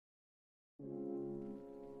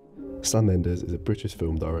Sam Mendes is a British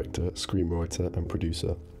film director, screenwriter and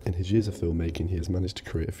producer. In his years of filmmaking, he has managed to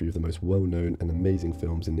create a few of the most well-known and amazing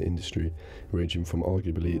films in the industry, ranging from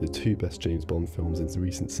arguably the two best James Bond films in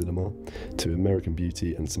recent cinema, to American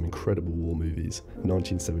Beauty and some incredible war movies,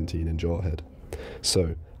 1917 and Jarhead.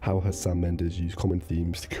 So, how has Sam Mendes used common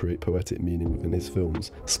themes to create poetic meaning within his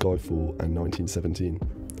films, Skyfall and 1917?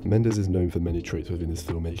 Mendes is known for many traits within his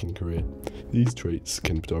filmmaking career. These traits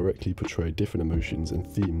can directly portray different emotions and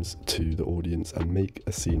themes to the audience and make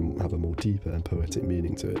a scene have a more deeper and poetic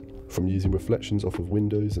meaning to it. From using reflections off of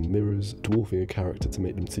windows and mirrors, dwarfing a character to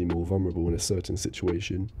make them seem more vulnerable in a certain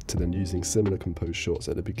situation, to then using similar composed shots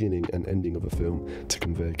at the beginning and ending of a film to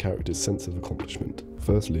convey a character's sense of accomplishment.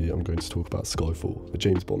 Firstly, I'm going to talk about Skyfall, a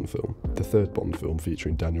James Bond film, the third Bond film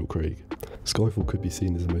featuring Daniel Craig. Skyfall could be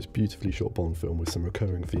seen as the most beautifully shot Bond film with some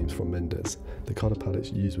recurring themes from Mendes. The colour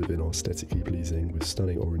palettes used within are aesthetically pleasing with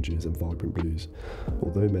stunning oranges and vibrant blues.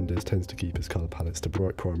 Although Mendes tends to keep his colour palettes to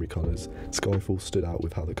bright primary colours, Skyfall stood out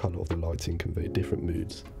with how the colour of the lighting conveyed different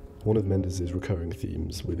moods. One of Mendes' recurring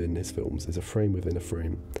themes within his films is a frame within a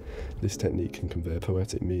frame. This technique can convey a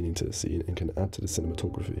poetic meaning to the scene and can add to the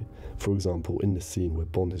cinematography. For example, in this scene where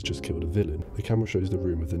Bond has just killed a villain, the camera shows the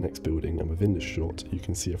room of the next building, and within this shot you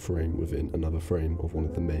can see a frame within another frame of one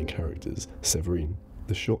of the main characters, Severine.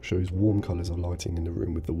 The shot shows warm colours of lighting in the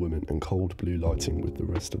room with the woman and cold blue lighting with the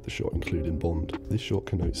rest of the shot including Bond. This shot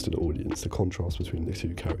connotes to the audience the contrast between the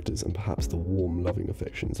two characters and perhaps the warm loving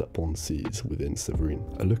affections that Bond sees within Severine.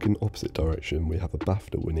 A look in opposite direction, we have a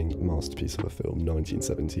BAFTA winning masterpiece of a film,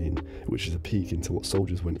 1917, which is a peek into what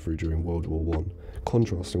soldiers went through during World War I.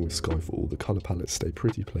 Contrasting with Skyfall, the colour palettes stay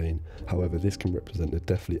pretty plain, however this can represent the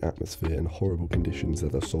deathly atmosphere and horrible conditions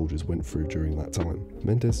that the soldiers went through during that time.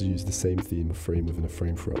 Mendes used the same theme of frame within a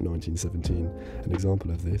frame throughout 1917. An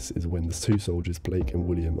example of this is when the two soldiers, Blake and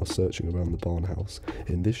William, are searching around the barn house.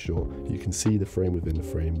 In this shot, you can see the frame within the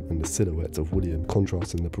frame and the silhouette of William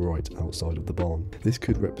contrasting the bright outside of the barn. This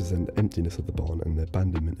could represent the emptiness of the barn and the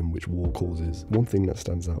abandonment in which war causes. One thing that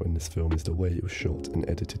stands out in this film is the way it was shot and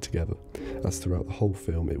edited together, as throughout the whole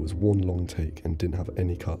film it was one long take and didn't have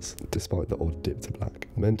any cuts, despite the odd dip to black.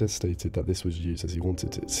 Mendes stated that this was used as he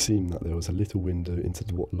wanted it to seem that there was a little window into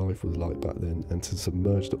what life was like back then and to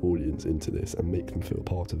submerge the audience into this and make them feel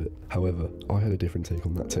part of it. However, I had a different take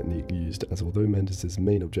on that technique used, as although Mendes'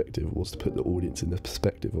 main objective was to put the audience in the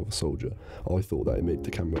perspective of a soldier, I thought that it made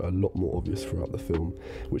the camera a lot more obvious throughout the film,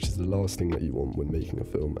 which is the last thing that you want when making a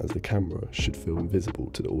film, as the camera should feel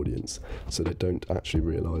invisible to the audience so they don't actually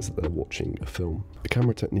realise that they're watching a film. The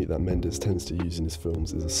camera technique that Mendes tends to use in his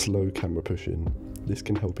films is a slow camera push-in. This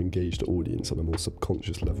can help engage the audience on a more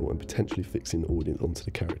subconscious level and potentially fixing the audience onto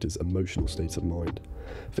the character's emotional state of mind.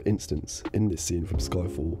 For instance, in this scene from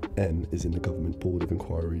Skyfall, M is in the government board of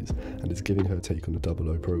inquiries and is giving her take on the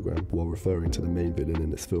 00 program while referring to the main villain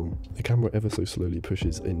in this film. The camera ever so slowly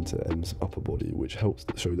pushes into M's upper body, which helps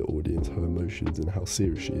to show the audience her emotions and how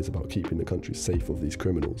serious she is about keeping the country safe of these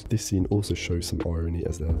criminals. This scene also shows some irony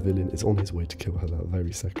as their villain is on his way to kill her that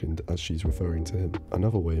very second as she's referring to him.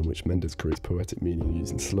 Another way in which Mendes creates poetic meaning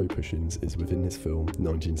using slow push-ins is within his film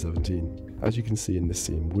 1917. As you can see in this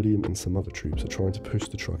scene, William and some other troops are trying to push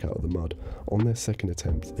the truck out of the mud. On their second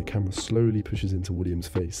attempt, the camera slowly pushes into William's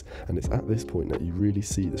face, and it's at this point that you really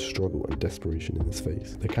see the struggle and desperation in his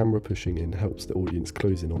face. The camera pushing in helps the audience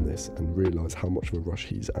close in on this and realise how much of a rush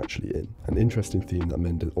he's actually in. An interesting theme that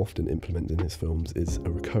Mendes often implements in his films is a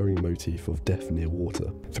recurring motif of death near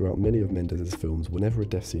water. Throughout many of Mendes' films, whenever a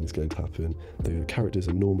death scene is going to happen, the characters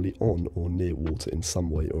are normally on or near water in some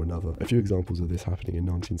way or another. A few examples of this happening in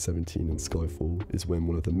 1917 and Skyfall is when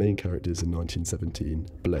one of the main characters in 1917,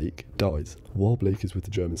 Blake, dies. While Blake is with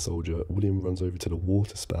the German soldier, William runs over to the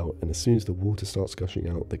water spout, and as soon as the water starts gushing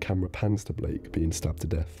out, the camera pans to Blake being stabbed to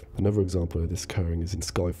death. Another example of this occurring is in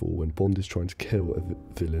Skyfall when Bond is trying to kill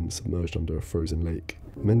a villain submerged under a frozen lake.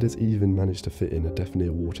 Mendes even managed to fit in a death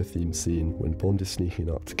near water themed scene when Bond is sneaking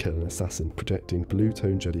up to kill an assassin, projecting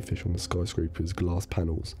blue-toned jellyfish on the skyscraper's glass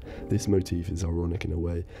panels. This motif is ironic in a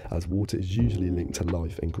way, as water is usually linked to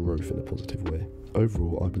life and growth in a positive way.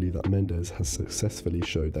 Overall, I believe that Mendes has successfully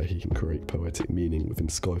showed that he can create poetic meaning within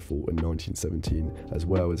Skyfall in 1917, as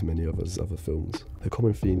well as many of his other films. The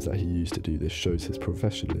common themes that he used to do this shows his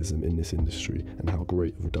professionalism in this industry and how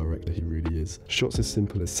great of a director he really is. Shots as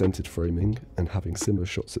simple as centered framing and having similar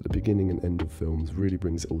shots at the beginning and end of films really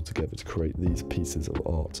brings it all together to create these pieces of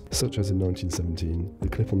art. Such as in 1917, the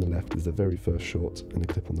clip on the left is the very first shot and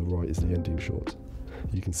the clip on the right is the ending shot.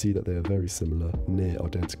 You can see that they are very similar, near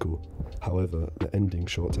identical. However, the ending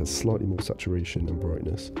shot has slightly more saturation and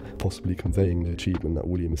brightness, possibly conveying the achievement that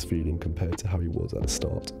William is feeling compared to how he was at the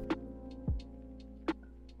start.